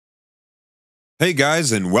Hey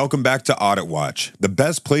guys, and welcome back to Audit Watch, the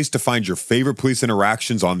best place to find your favorite police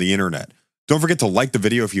interactions on the internet. Don't forget to like the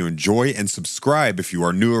video if you enjoy and subscribe if you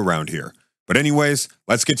are new around here. But anyways,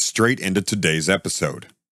 let's get straight into today's episode.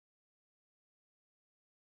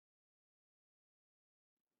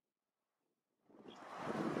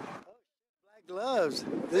 Black gloves.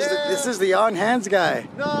 This is the on hands guy.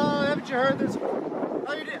 No, haven't you heard there's...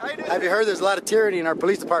 Have you heard there's a lot of tyranny in our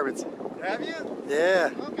police departments? Have you? Yeah.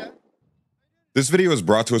 Okay. This video is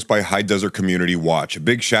brought to us by High Desert Community Watch. A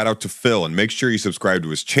big shout out to Phil, and make sure you subscribe to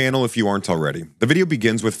his channel if you aren't already. The video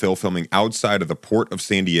begins with Phil filming outside of the port of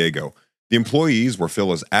San Diego. The employees where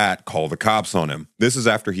Phil is at call the cops on him. This is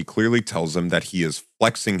after he clearly tells them that he is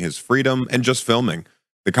flexing his freedom and just filming.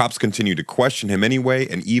 The cops continue to question him anyway,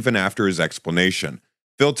 and even after his explanation.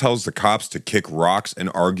 Phil tells the cops to kick rocks and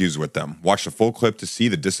argues with them. Watch the full clip to see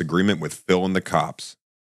the disagreement with Phil and the cops.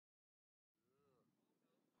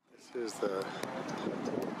 This is the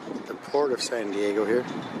port of San Diego here.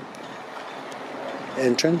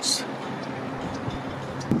 Entrance.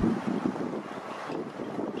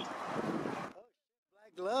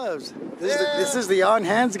 Black gloves. This is the on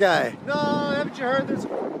hands guy. No, haven't you heard there's...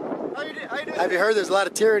 Have you heard there's a lot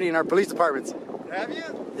of tyranny in our police departments? Have you?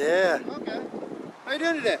 Yeah. Okay. How you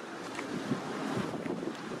doing today?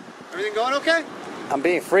 Everything going okay? I'm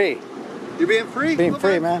being free. You're being free? Being Okay.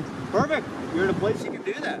 free, man. Perfect. You're in a place you can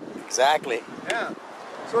do that. Exactly. Yeah.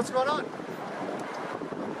 So what's going on?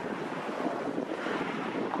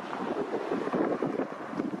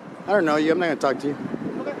 I don't know you. I'm not gonna talk to you.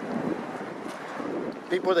 Okay.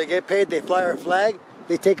 People that get paid, they fly our flag.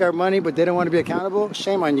 They take our money, but they don't want to be accountable.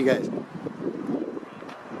 Shame on you guys. You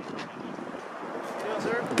know,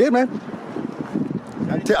 sir? Good, man.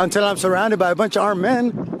 Until I'm surrounded by a bunch of armed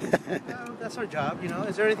men. That's our job, you know.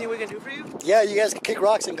 Is there anything we can do for you? Yeah, you guys can kick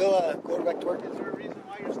rocks and go back to work. Is there a reason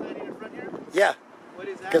why you're standing in front here? Yeah, What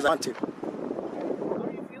is that? because I want to. How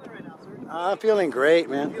are you feeling right now, sir? I'm feeling great,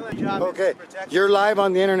 man. Feeling job is Okay, to protect you're you. live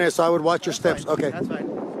on the internet, so I would watch your That's steps. fine. Okay. That's fine.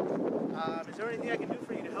 Is there anything I can do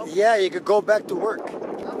for you to help? Yeah, you could go back to work.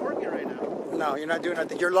 I'm not working right now. No, you're not doing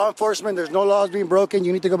nothing. You're law enforcement. There's no laws being broken.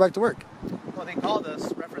 You need to go back to work. Well, they called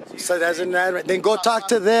us, reference you. So that's an ad. Then go talk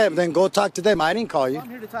to them. Then go talk to them. I didn't call you. I'm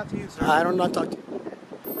here to talk to you, sir. I don't not talk to you.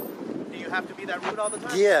 Do you have to be that rude all the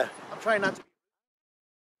time? Yeah. I'm trying not to.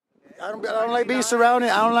 I don't like being surrounded.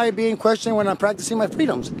 I don't like being questioned when I'm practicing my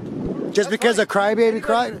freedoms. Just because a crybaby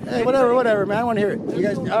cried. Hey, whatever, man. I don't want to hear it. You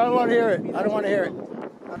guys, I don't want to hear it. I don't want to hear it.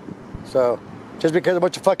 So, just because a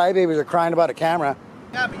bunch of fucking crybabies are crying about a camera.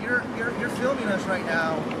 Yeah, but you're filming us right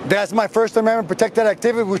now. That's my First Amendment protected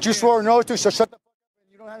activity, which you swore no to. So shut the fuck up.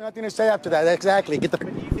 You don't have nothing to say after that. Exactly. Get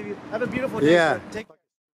the. Have a beautiful day. Yeah. Sir. That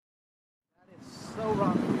is so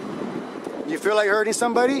wrong. You feel like hurting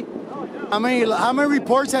somebody? No, I don't. How many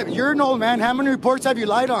reports have you're an old man? How many reports have you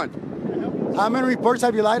lied on? How many reports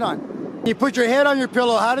have you lied on? You put your head on your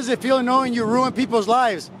pillow. How does it feel knowing you ruin people's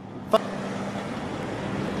lives?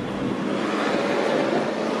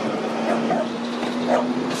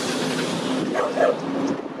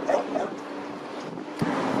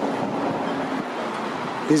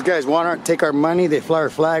 These guys want to take our money. They fly our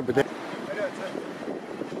flag, but they.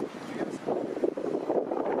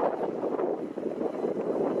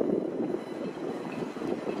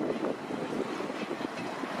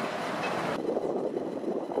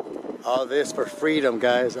 All this for freedom,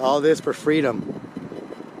 guys. All this for freedom.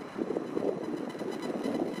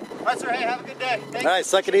 All right, sir. Hey, have a good day. Thank All right, you.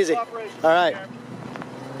 suck it easy. Cooperation. All right.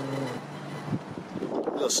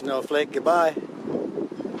 Little snowflake, goodbye.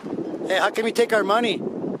 Hey, how come you take our money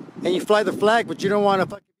and you fly the flag, but you don't want to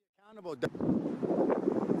fucking be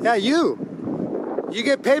accountable? Yeah, you. You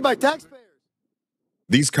get paid by taxpayers.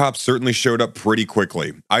 These cops certainly showed up pretty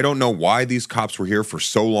quickly. I don't know why these cops were here for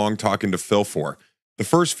so long talking to Phil for. The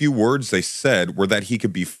first few words they said were that he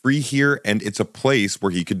could be free here and it's a place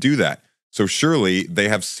where he could do that. So surely they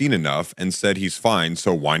have seen enough and said he's fine,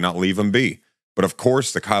 so why not leave him be? But of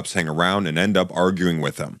course, the cops hang around and end up arguing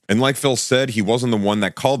with him. And like Phil said, he wasn't the one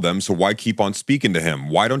that called them, so why keep on speaking to him?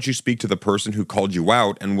 Why don't you speak to the person who called you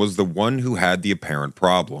out and was the one who had the apparent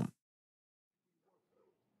problem?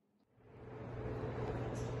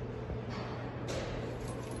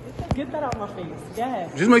 Get that out my face.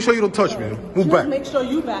 Yes. Just make sure you don't touch me. Move Just back. make sure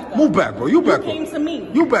you back up. Move back, bro. You back You came up. to me.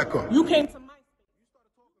 You back up. You came to my.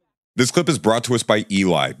 This clip is brought to us by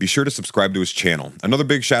Eli. Be sure to subscribe to his channel. Another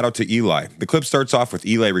big shout out to Eli. The clip starts off with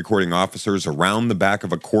Eli recording officers around the back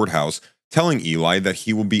of a courthouse, telling Eli that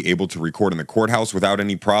he will be able to record in the courthouse without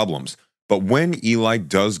any problems. But when Eli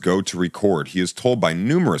does go to record, he is told by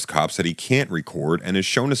numerous cops that he can't record and is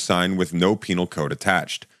shown a sign with no penal code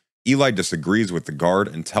attached. Eli disagrees with the guard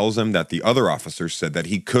and tells him that the other officers said that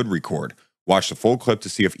he could record. Watch the full clip to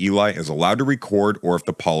see if Eli is allowed to record or if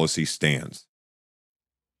the policy stands.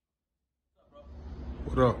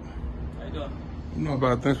 What up? How you doing? Not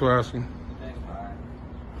bad. Thanks for asking. Thanks, alright.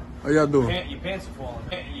 How y'all doing? Your pants are falling.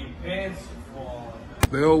 Your pants are falling.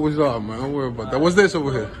 They always are, man. Don't worry about that. What's this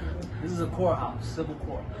over here? This is a courthouse, civil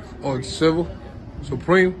court. Oh, it's civil?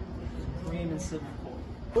 Supreme? Supreme and civil court.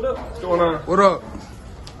 What up? What's going on? What up?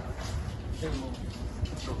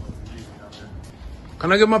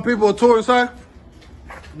 Can I give my people a tour inside?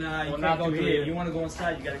 Nah, you can't go here. If you want to go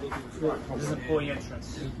inside, you got to go through the front. This is employee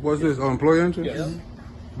entrance. What's this? Employee entrance? Yes.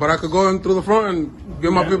 But I could go in through the front and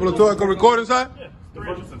give my people a tour. I could record inside?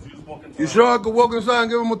 You sure I could walk inside and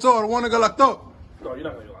give them a tour? I don't want to get locked up. No, you're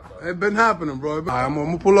not going to get locked up. It been happening, bro. I'm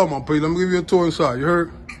going to pull up, my people. Let me give you a tour inside. You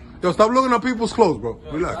heard? Yo, stop looking at people's clothes, bro.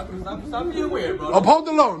 Relax. Stop being weird, bro. Uphold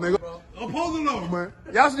the law, nigga. Uphold the law, man.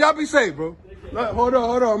 Y'all be safe, bro. Hold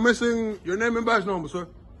on. I'm missing your name and badge number, sir.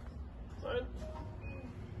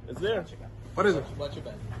 It's there. What is it? Watch your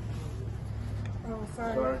back. Oh,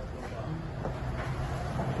 sorry.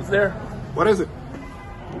 It's there. What is it?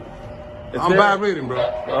 I'm bad reading,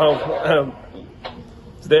 bro.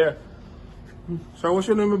 It's there. Sir, what's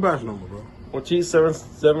your name and badge number, bro? Ortiz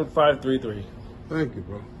 77533. Thank you,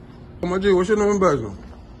 bro. Oh, my G, what's your name and badge number?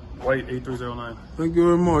 White 8309. Thank you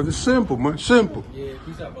very much. It's simple, man. Simple. Yeah,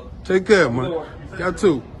 peace out, brother. Take care, man. Y'all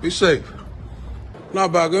too. Be safe.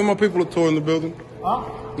 Not bad. Give my people a tour in the building. Huh?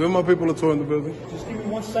 Give my people a tour in the building. Just give me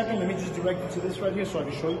 1 second. Let me just direct you to this right here so I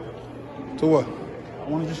can show you. To what? I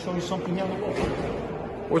want to just show you something here on the wall.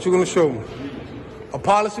 What you gonna show me? A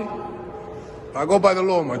policy? I go by the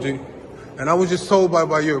law, my G. And I was just told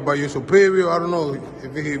by your superior, I don't know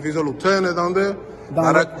if he's a lieutenant down there.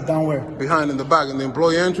 Down where? Behind in the back, in the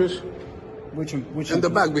employee entrance. Which In the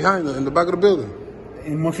back, behind, in the back of the building.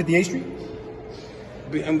 In 158th Street?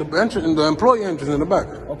 In the employee entrance in the back.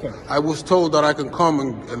 Okay. I was told that I can come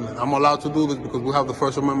and I'm allowed to do this because we have the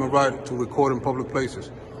First Amendment right to record in public places.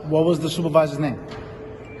 What was the supervisor's name?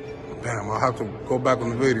 Damn, I'll have to go back on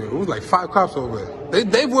the video. It was like 5 cops over there.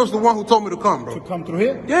 They was the one who told me to come, bro. To come through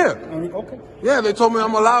here? Yeah. Okay. Yeah, they told me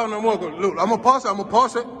I'm allowed and I'm welcome. Look, I'm gonna pause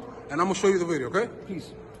it, and I'm gonna show you the video, okay?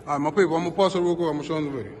 Please. All right, my people, I'm gonna pause it real quick. I'm gonna show them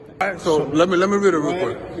the video. All right, so let me read it real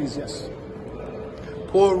quick. Please, yes.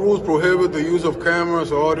 Court rules prohibit the use of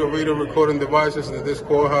cameras or audio video recording devices in this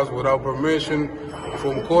courthouse without permission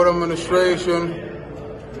from court administration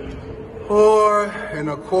or in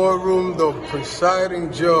a courtroom the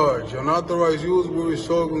presiding judge. Unauthorized use will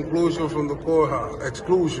result in conclusion from the courthouse.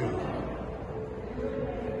 Exclusion.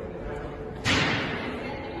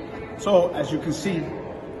 So, as you can see,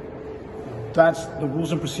 that's the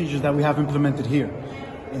rules and procedures that we have implemented here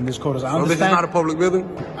in this courthouse. So this is not a public building?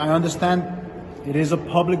 I understand it is a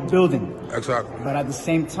public building. Exactly. But at the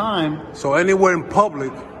same time... So anywhere in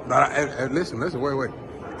public that listen, wait.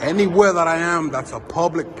 Anywhere that I am that's a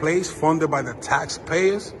public place funded by the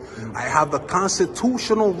taxpayers, I have the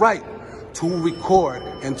constitutional right to record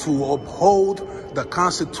and to uphold the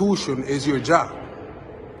Constitution is your job.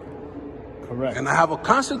 Correct. And I have a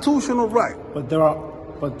constitutional right.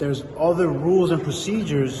 But there's other rules and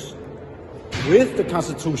procedures with the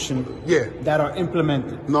Constitution that are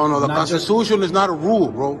implemented. No, the Constitution is not a rule,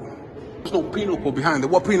 bro. There's no penal code behind it.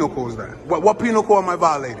 What penal code is that? What penal code am I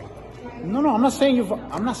violating? No, I'm not saying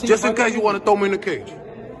I'm not saying. Just in case you want to throw me in the cage.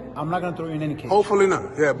 I'm not gonna throw you in any cage. Hopefully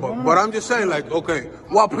not. Yeah, but I'm just saying, like, okay,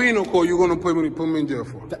 what penal code you gonna put me in jail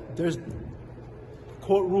for? There's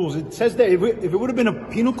court rules. It says that if it would have been a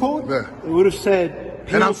penal code, it would have said.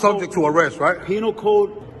 And I'm subject to arrest, right? Penal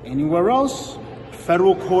code anywhere else,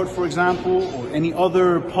 federal court, for example, or any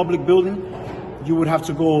other public building, you would have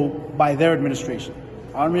to go by their administration.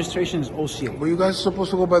 Our administration is OCA. But you guys are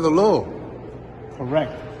supposed to go by the law.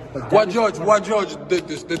 Correct. What judge did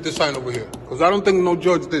this sign over here? Because I don't think no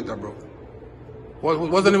judge did that, bro.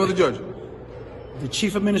 What's the name of the judge? The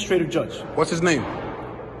chief administrative judge. What's his name?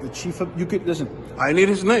 The chief of, you could, listen. I need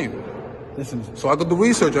his name. Listen. So I could do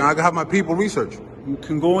research and I could have my people research. You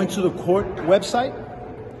can go into the court website.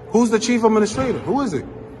 Who's the chief administrator? Who is it?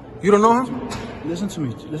 You don't know him? Listen to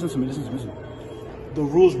me. The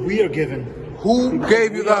rules we are given. Who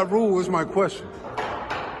gave you that rule is my question.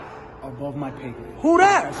 Above my pay grade. Who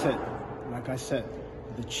that? Like I said,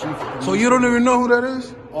 the chief. So you don't even know who that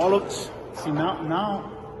is? All of see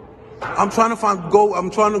now. I'm trying to go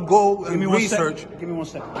and research. Give me 1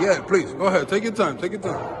 second. Yeah, please go ahead. Take your time.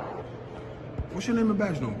 What's your name and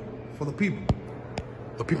badge number for the people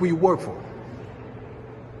you work for?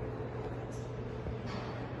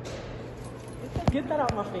 Get that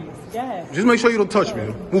out my face. Yeah. Just make sure you don't touch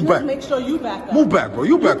me. Move back. Make sure you back up. Move back, bro.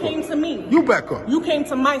 You back up. You came to me. You back up. You came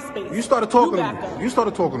to my space. You started talking You to back me. up. You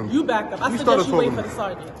started talking to me. You back up. I You suggest started you wait talking for to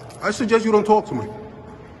the me. sergeant. I suggest you don't talk to me.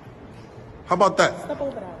 How about that? Step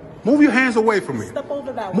over that way. Move your hands away from me. Step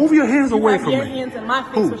over that way. Move your hands away from You have me. your hands in my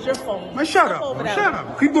face Who? with your phone. Man, shut Step up. over Man. that Shut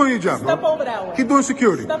way. up. Keep doing your job, bro. Step over that way. Keep doing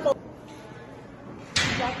security. Step over.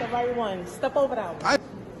 You got the right one. Step over that way.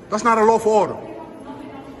 That's not a lawful order.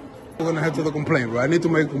 We're gonna head to the complaint, bro. I need to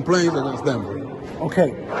make complaints against them, bro.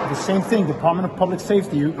 Okay, the same thing, Department of Public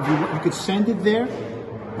Safety. You could send it there.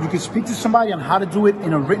 You could speak to somebody on how to do it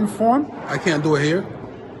in a written form. I can't do it here.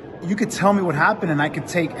 You could tell me what happened, and I could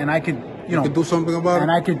you know, could do something about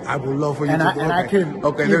and it. I would love for you and to. I could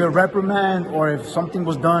either reprimand or if something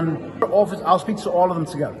was done. Office, I'll speak to all of them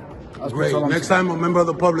together. Great. Next time a member of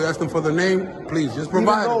the public asks them for the name, please just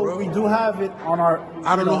provide it, bro. We do have it on our.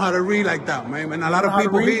 I don't know how to read like that, man. And a lot of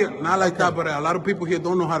people here, not like that, but a lot of people here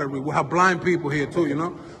don't know how to read. We have blind people here too, you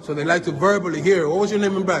know? So they like to verbally hear. What was your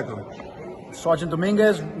name and background? Sergeant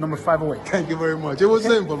Dominguez, number 508. Thank you very much. It was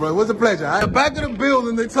simple, bro. It was a pleasure. At the back of the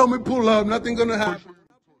building, they told me pull up. Nothing gonna happen.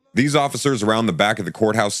 These officers around the back of the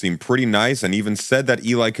courthouse seem pretty nice and even said that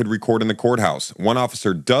Eli could record in the courthouse. One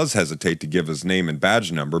officer does hesitate to give his name and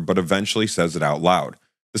badge number, but eventually says it out loud.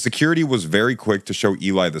 The security was very quick to show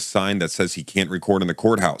Eli the sign that says he can't record in the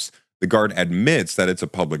courthouse. The guard admits that it's a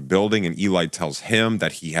public building, and Eli tells him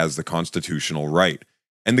that he has the constitutional right.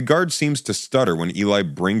 And the guard seems to stutter when Eli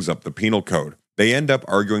brings up the penal code. They end up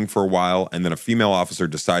arguing for a while, and then a female officer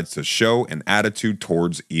decides to show an attitude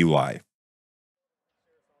towards Eli.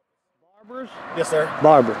 Yes, sir.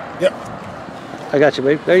 Barber. Yep. I got you,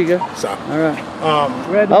 babe. There you go. Stop. All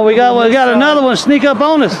right. Oh, we got another one sneak up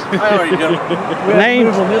on us. Name.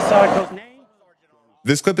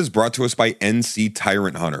 This clip is brought to us by NC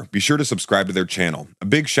Tyrant Hunter. Be sure to subscribe to their channel. A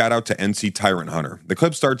big shout out to NC Tyrant Hunter. The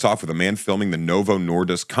clip starts off with a man filming the Novo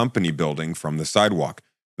Nordisk company building from the sidewalk.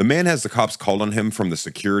 The man has the cops called on him from the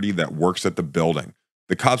security that works at the building.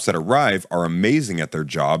 The cops that arrive are amazing at their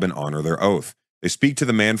job and honor their oath. They speak to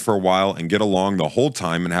the man for a while and get along the whole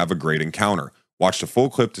time and have a great encounter. Watch the full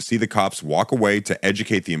clip to see the cops walk away to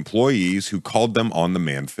educate the employees who called them on the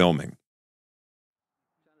man filming.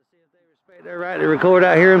 They're right to record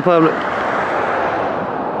out here in public. Can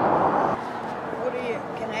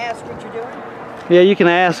I ask what you're doing? Yeah, you can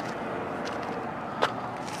ask.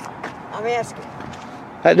 I'm asking.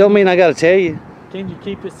 That don't mean I got to tell you. Can you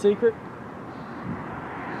keep it secret?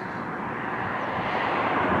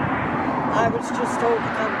 I was just told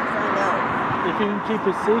to come to find out. If you can keep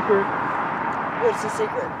it secret, What's the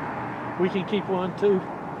secret? we can keep one too.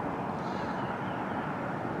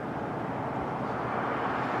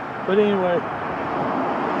 But anyway,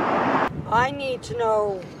 I need to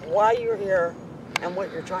know why you're here and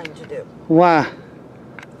what you're trying to do. Why?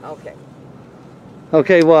 Okay.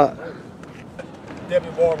 Okay, what?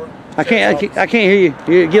 Deputy Barber. I can't hear you.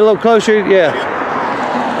 You get a little closer. Yeah.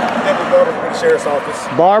 Deputy Barber from the Sheriff's Office.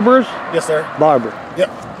 Barbers? Yes, sir. Barber. Yep.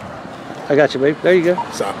 I got you, babe. There you go.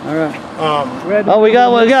 Stop. All right. we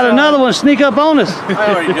got another one sneak up on us.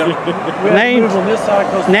 Name?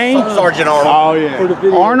 Name? Sergeant Arnold. Oh,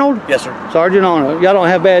 yeah. Arnold? Yes, sir. Sergeant Arnold. Y'all don't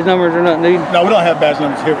have badge numbers or nothing, do you? No, we don't have badge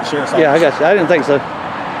numbers here at the Sheriff's Office. Yeah, I got you. I didn't think so.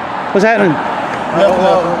 What's happening?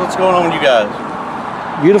 What's going on with you guys?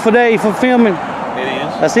 Beautiful day for filming. It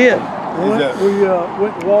is. That's it. We went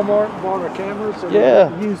to Walmart and bought our cameras. So Yeah.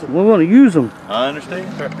 We want to use them. I understand.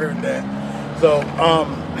 Heard that. So,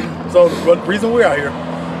 so the reason we're out here,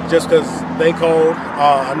 just because they called,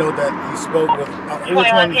 I know that he spoke with,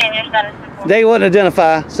 which one? They wouldn't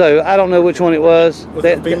identify, so I don't know which one it was. Was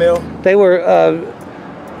it a female? They were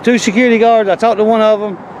two security guards. I talked to one of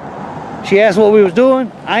them. She asked what we was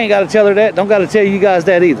doing. I ain't got to tell her that. Don't got to tell you guys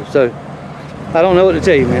that either. So I don't know what to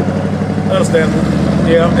tell you, man. Understandable.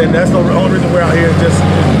 Yeah, and that's the only reason we're out here. Just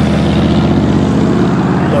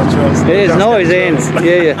it's noisy, ain't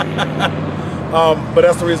it? Yeah. But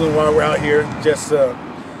that's the reason why we're out here, just to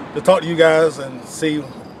talk to you guys and see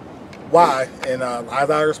why. And as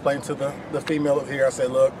I explained to the female up here, I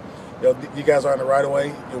said, look, you guys are in the right of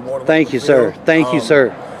way. You're more than Thank you, sir. Thank you, sir.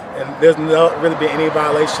 And there's not really been any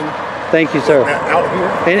violation. Thank you, sir. Out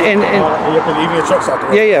here. And even your truck's out the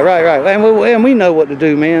road. yeah, right. And we know what to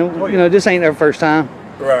do, man. You know, this ain't our first time.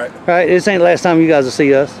 Right. Right. This ain't the last time you guys will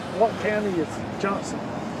see us. What county is Johnson?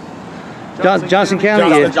 Johnson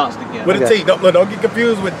County. Johnston County. With a T. Don't get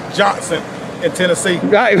confused with Johnson in Tennessee.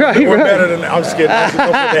 Right. We're better than that. I'm just kidding. I'm just going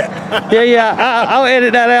for that. Yeah. I'll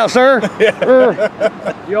edit that out, sir.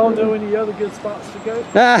 Y'all know any other good spots to go?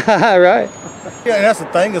 Right. Yeah, and that's the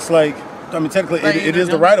thing. It's like I mean, technically, it is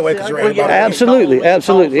the right of way because you're right about it. Absolutely,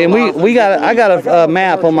 absolutely. And I got a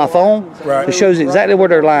map on my phone that shows exactly where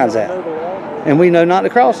their line's at, and we know not to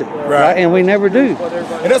cross it, right? And we never do.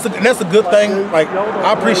 And that's a good thing. Like,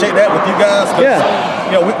 I appreciate that with you guys. Yeah.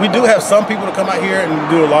 You know, we do have some people that come out here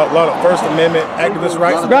and do a lot of First Amendment activist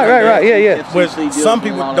rights. Right. Yeah. Which some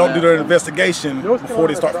people don't do their investigation before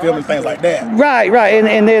they start filming things like that. Right.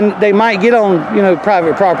 And then they might get on,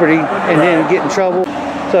 private property and then get in trouble.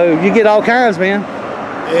 So you get all kinds, man.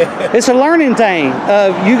 Yeah. It's a learning thing.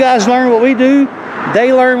 You guys learn what we do,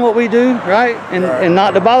 they learn what we do, right? And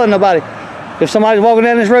not to bother nobody. If somebody's walking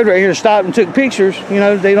down this road right here, stopped and took pictures,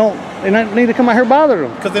 they don't need to come out here and bother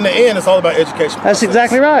them. Because in the end, it's all about education. That's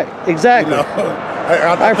exactly right. Exactly.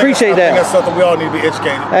 I appreciate that. I think that's something we all need to be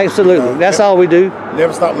educated. Absolutely. That's all we do.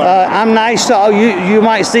 Never stop learning. I'm nice to all you. You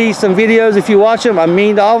might see some videos if you watch them. I'm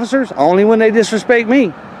mean to officers only when they disrespect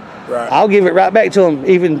me. Right. I'll give it right back to them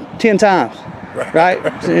even 10 times. Right?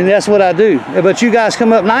 And that's what I do. But you guys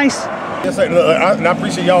come up nice. Yes, sir. And I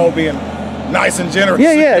appreciate y'all being nice and generous.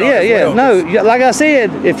 Yeah. No, like I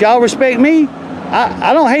said, if y'all respect me,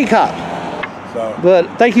 I don't hate cops. So.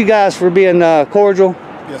 But thank you guys for being cordial,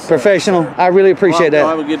 professional. I really appreciate that.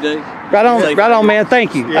 Have a good day. Right on, man.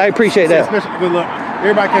 Thank you. I appreciate that. Good luck.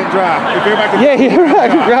 Everybody can't drive. If everybody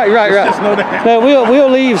can right. Just know that. No, we'll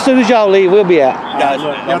leave as soon as y'all leave. We'll be out.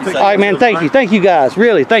 All right, man. Thank you guys.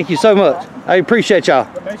 Really, thank you so much. I appreciate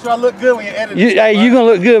y'all. Make sure I look good when you edit. You're gonna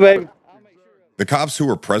look good, baby. The cops who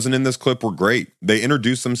were present in this clip were great. They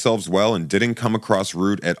introduced themselves well and didn't come across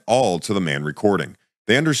rude at all to the man recording.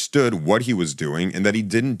 They understood what he was doing and that he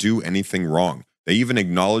didn't do anything wrong. They even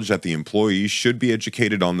acknowledged that the employees should be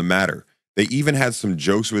educated on the matter. They even had some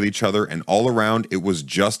jokes with each other, and all around, it was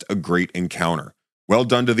just a great encounter. Well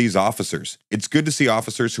done to these officers. It's good to see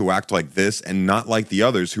officers who act like this and not like the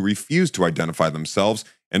others who refuse to identify themselves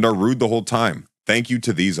and are rude the whole time. Thank you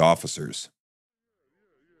to these officers.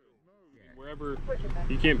 Wherever,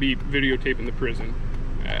 you can't be videotaping the prison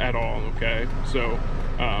at all, okay? So,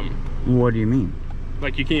 what do you mean?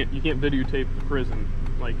 Like you can't videotape the prison,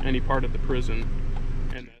 like any part of the prison.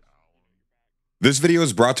 This video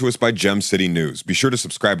is brought to us by Gem City News. Be sure to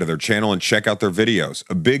subscribe to their channel and check out their videos.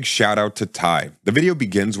 A big shout out to Ty. The video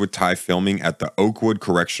begins with Ty filming at the Oakwood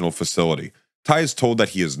Correctional Facility. Ty is told that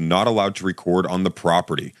he is not allowed to record on the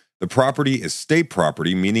property. The property is state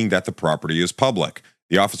property, meaning that the property is public.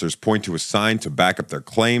 The officers point to a sign to back up their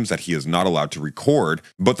claims that he is not allowed to record,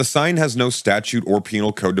 but the sign has no statute or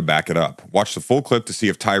penal code to back it up. Watch the full clip to see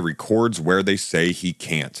if Ty records where they say he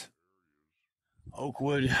can't.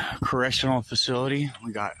 Oakwood Correctional Facility.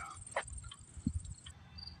 We got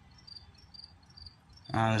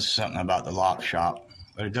this is something about the lock shop,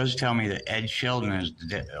 but it does tell me that Ed Sheldon is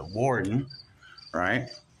the warden, right?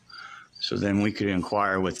 So then we could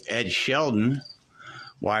inquire with Ed Sheldon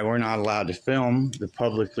why we're not allowed to film the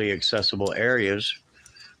publicly accessible areas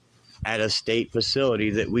at a state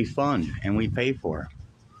facility that we fund and we pay for,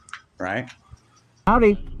 right?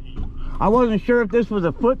 Howdy. I wasn't sure if this was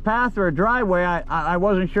a footpath or a driveway. I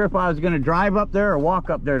wasn't sure if I was going to drive up there or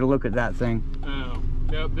walk up there to look at that thing. Oh,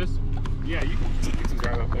 yeah, you can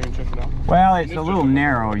drive up there and check it out. Well, it's a little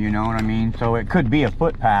narrow, you know what I mean? So it could be a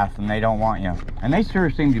footpath and they don't want you. And they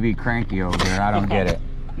sure seem to be cranky over there. I don't get it.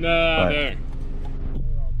 No, there.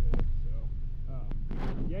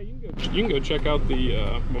 Yeah, you can go check out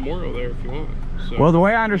the memorial there if you want. So. Well, the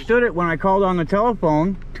way I understood it when I called on the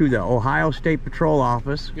telephone to the Ohio State Patrol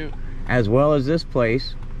office, as well as this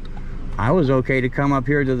place, I was okay to come up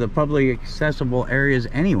here to the publicly accessible areas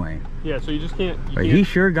anyway. Yeah, so you just can't. But he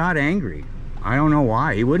sure got angry. I don't know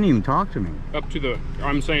why. He wouldn't even talk to me. Up to the,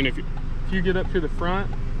 I'm saying if you get up to the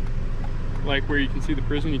front, like where you can see the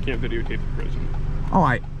prison, you can't videotape the prison. Oh,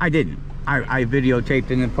 I didn't. I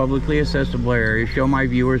videotaped in the publicly accessible area, show my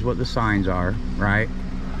viewers what the signs are, right?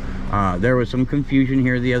 There was some confusion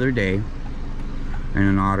here the other day, and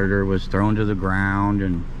an auditor was thrown to the ground,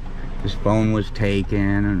 and his phone was taken,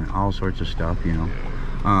 and all sorts of stuff, you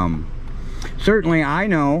know. Certainly, I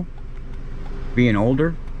know, being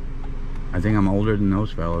older, I think I'm older than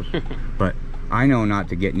those fellows, but I know not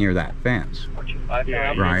to get near that fence.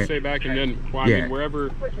 Yeah, you right? have to stay back, and then, well, I mean,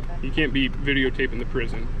 wherever, you can't be videotaping the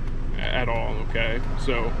prison at all, okay?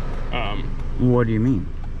 So, what do you mean?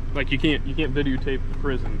 Like, you can't videotape the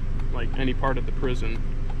prison, like any part of the prison,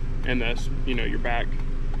 and that's, you know, your back.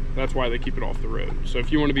 That's why they keep it off the road. So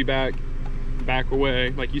if you want to be back away,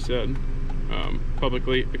 like you said,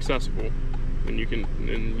 publicly accessible, then you can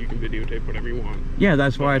videotape whatever you want. Yeah,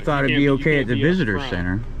 that's why I thought it'd be okay at the visitor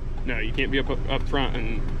center. No, you can't be up front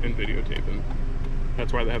and videotape them.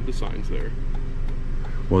 That's why they have the signs there.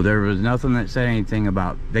 Well, there was nothing that said anything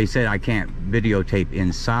about, they said I can't videotape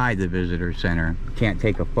inside the visitor center. Can't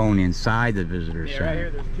take a phone inside the visitor center. Right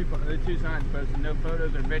here, there's two signs posted, no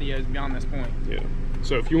photos or videos beyond this point. Yeah.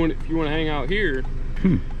 So if you want to hang out here,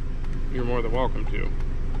 you're more than welcome to.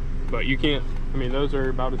 But you can't, I mean, those are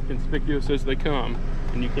about as conspicuous as they come,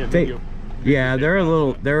 and you can't video. Yeah, they're a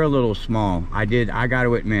little small. I got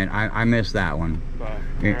to admit, I missed that one.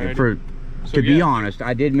 To be honest,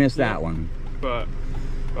 I did miss that one. But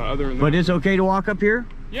other than that. But it's okay to walk up here?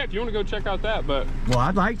 Yeah, if you want to go check out that, but. Well,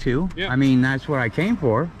 I'd like to. Yeah. I mean, that's what I came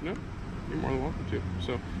for. No, you're more than welcome to.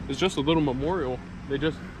 So it's just a little memorial. They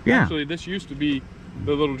just, actually, this used to be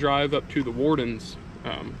the little drive up to the warden's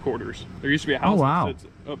quarters. There used to be a house that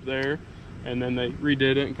sits up there, and then they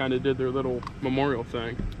redid it and kind of did their little memorial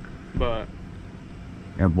thing. But.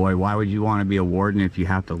 Yeah, boy, why would you want to be a warden if you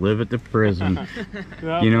have to live at the prison?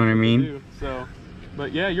 You know what I mean? So,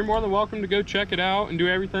 but yeah, you're more than welcome to go check it out and do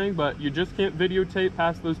everything, but you just can't videotape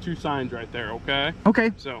past those two signs right there, okay?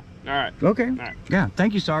 Okay. So, all right. Okay. All right. Yeah,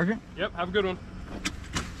 thank you, Sergeant. Yep, have a good one.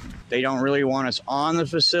 They don't really want us on the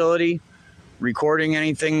facility recording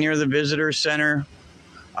anything near the visitor center.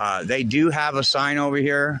 They do have a sign over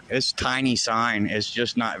here. It's a tiny sign. It's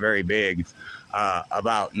just not very big.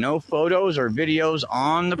 About no photos or videos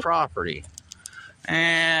on the property.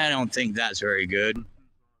 I don't think that's very good.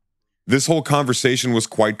 This whole conversation was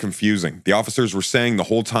quite confusing. The officers were saying the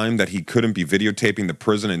whole time that he couldn't be videotaping the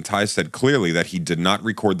prison, and Ty said clearly that he did not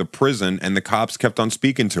record the prison, and the cops kept on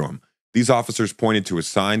speaking to him. These officers pointed to a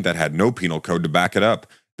sign that had no penal code to back it up.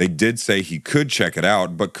 They did say he could check it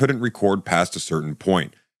out, but couldn't record past a certain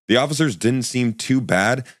point. The officers didn't seem too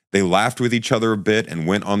bad. They laughed with each other a bit and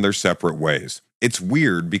went on their separate ways. It's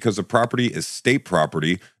weird because the property is state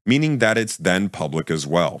property, meaning that it's then public as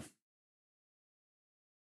well.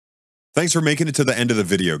 Thanks for making it to the end of the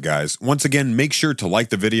video, guys. Once again, make sure to like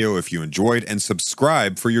the video if you enjoyed and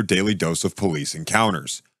subscribe for your daily dose of police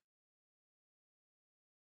encounters.